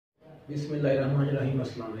Bismillahirrahmanirrahim.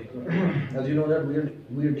 Assalamu alaikum. As you know that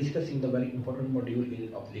we are discussing the very important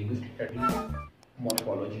module of linguistics, that is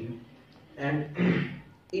morphology. And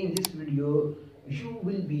in this video, you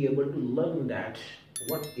will be able to learn that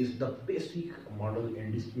what is the basic model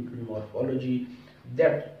in distributed morphology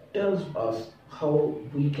that tells us how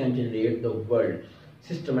we can generate the word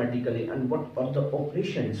systematically, and what are the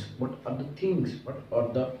operations, what are the things, what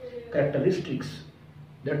are the characteristics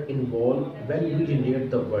that involve when we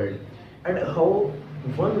generate the word, and how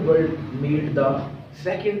one word made the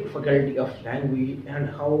second faculty of language, and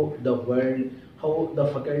how the word, how the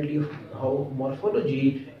faculty of how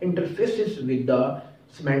morphology interfaces with the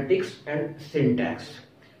semantics and syntax.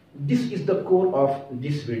 This is the core of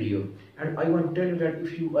this video, and I want to tell you that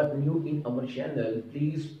if you are new in our channel,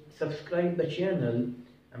 please subscribe the channel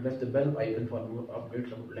and press the bell icon for more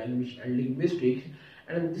updates on language and linguistics.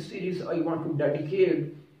 And in this series, I want to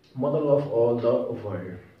dedicate mother of all the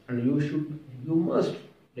world, and you must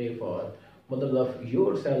pray for mother of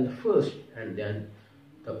yourself first, and then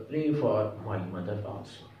the pray for my mother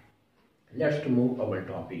also. Let's move our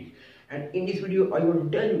topic. And in this video, I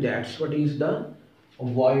want to tell you that what is the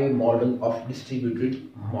why model of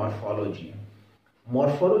distributed morphology.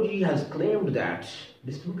 Morphology has claimed that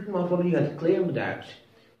distributed morphology has claimed that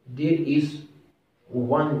there is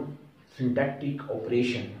one syntactic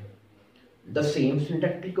operation, the same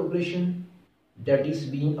syntactic operation that is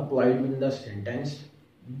being applied within the sentence.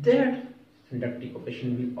 That syntactic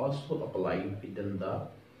operation will also apply within the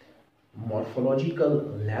morphological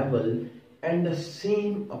level, and the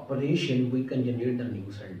same operation we can generate the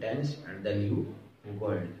new sentence and the new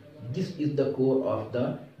word. This is the core of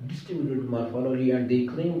the distributed morphology, and they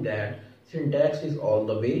claim that syntax is all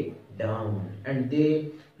the way down, and they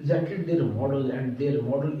presented their model, and their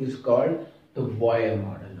model is called the wire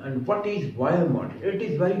model. And what is wire model? It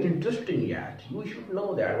is very interesting, yet you should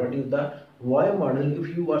know that what is the wire model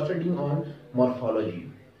if you are studying on morphology.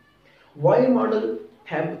 Wire model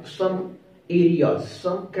have some areas,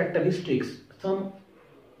 some characteristics, some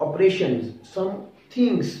operations, some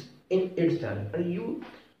things in itself, and you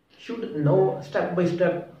should know step by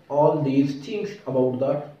step all these things about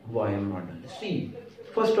the wire model. See,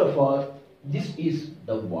 first of all, this is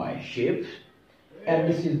the Y shape, and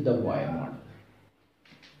this is the wire model.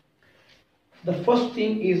 The first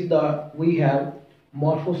thing is we have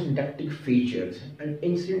morphosyntactic features, and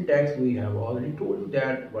in syntax we have already told you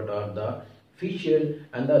that what are the features,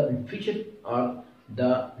 and the features are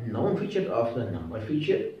the noun feature of the number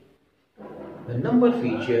feature, the number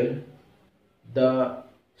feature, the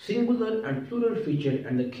singular and plural feature,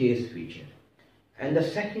 and the case feature. And the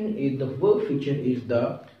second is the verb feature, is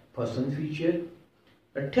the person feature,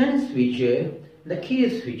 the tense feature, the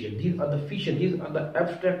case feature. These are the features, these are the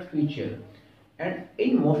abstract feature. And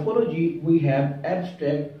in morphology we have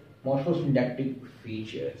abstract morphosyntactic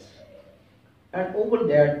features, and over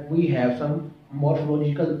that we have some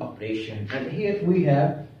morphological operation, and here we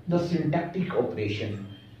have the syntactic operation,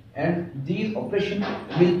 and these operations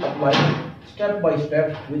will apply step by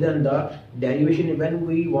step within the derivation when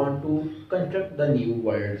we want to construct the new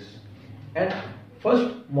words. And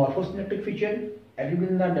first morphosyntactic feature added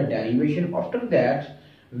within the derivation. After that,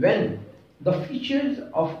 when the features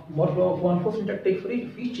of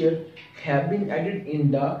morphosyntactic feature have been added in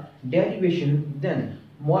the derivation, then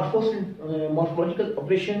morphological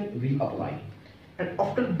operation will apply. And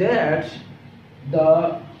after that,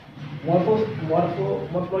 the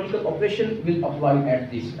morphological operation will apply at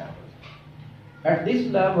this level. At this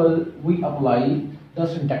level, we apply the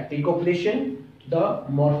syntactic operation, the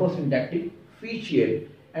morphosyntactic feature,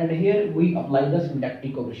 and here we apply the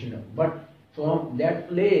syntactic operation. But from that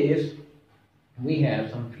place, we have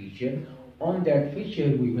some feature. On that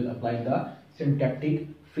feature, we will apply the syntactic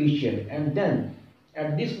feature, and then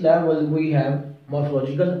at this level we have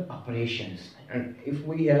morphological operations. And if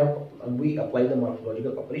we apply the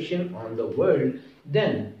morphological operation on the word,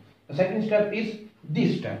 then the second step is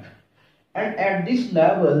this step. And at this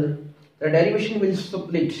level, the derivation will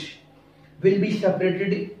be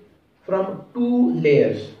separated from two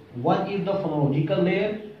layers. One is the phonological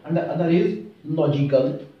layer, and the other is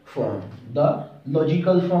logical form. The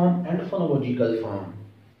logical form and phonological form.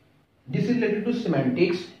 This is related to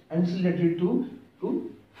semantics, and this is related to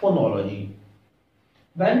phonology.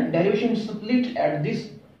 When derivation is split at this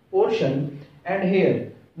portion, and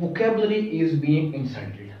here vocabulary is being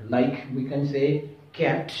inserted, like we can say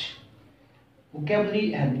cat,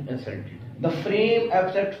 vocabulary has been inserted. The frame,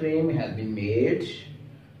 abstract frame, has been made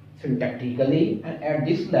syntactically, and at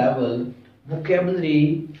this level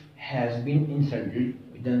vocabulary has been inserted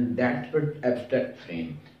within that abstract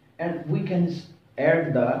frame, and we can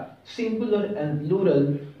add the singular and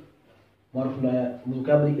plural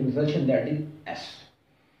vocabulary insertion, that is S.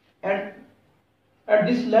 And at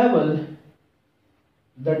this level,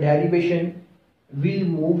 the derivation will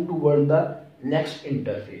move toward the next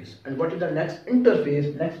interface. And what is the next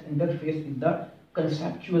interface? Next interface is the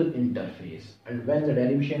conceptual interface. And when the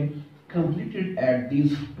derivation completed at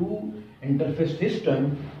these two interface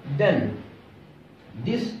system, then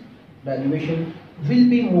this derivation will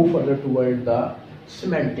be moved further toward the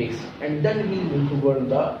semantics, and then we move toward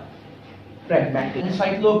the pragmatic.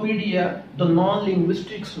 Encyclopedia, the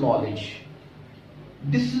non-linguistics knowledge.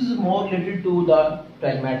 This is more related to the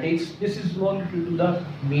pragmatics, this is more related to the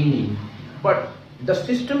meaning. But the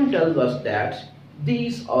system tells us that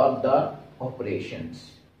these are the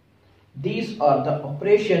operations. These are the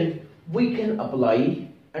operations we can apply,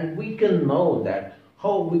 and we can know that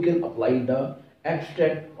how we can apply the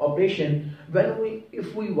abstract operation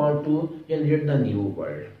if we want to generate the new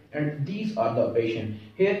world. And these are the operations.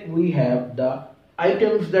 Here we have the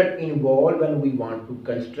items that involve when we want to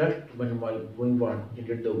construct, when we want to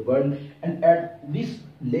generate the world. And at this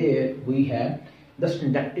layer we have the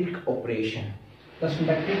syntactic operation. The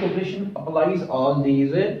syntactic operation applies all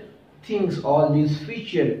these things, all these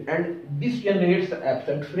features, and this generates the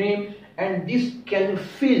abstract frame, and this can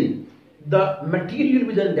fill the material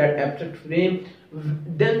within that abstract frame.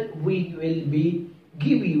 Then we will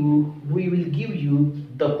give you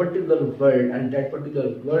the particular world, and that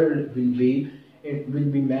particular world will be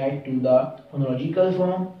made to the phonological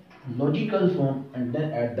form, logical form, and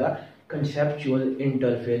then at the conceptual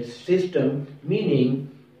interface system, meaning.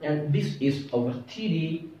 And this is our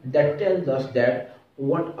theory that tells us that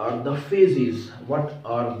what are the phases, what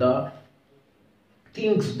are the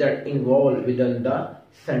things that involve within the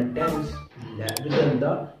sentence, within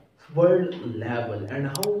the world level, and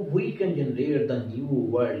how we can generate the new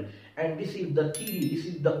world. And this is the theory, this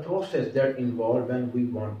is the process that involved when we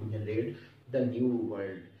want to generate the new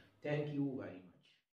world. Thank you very much.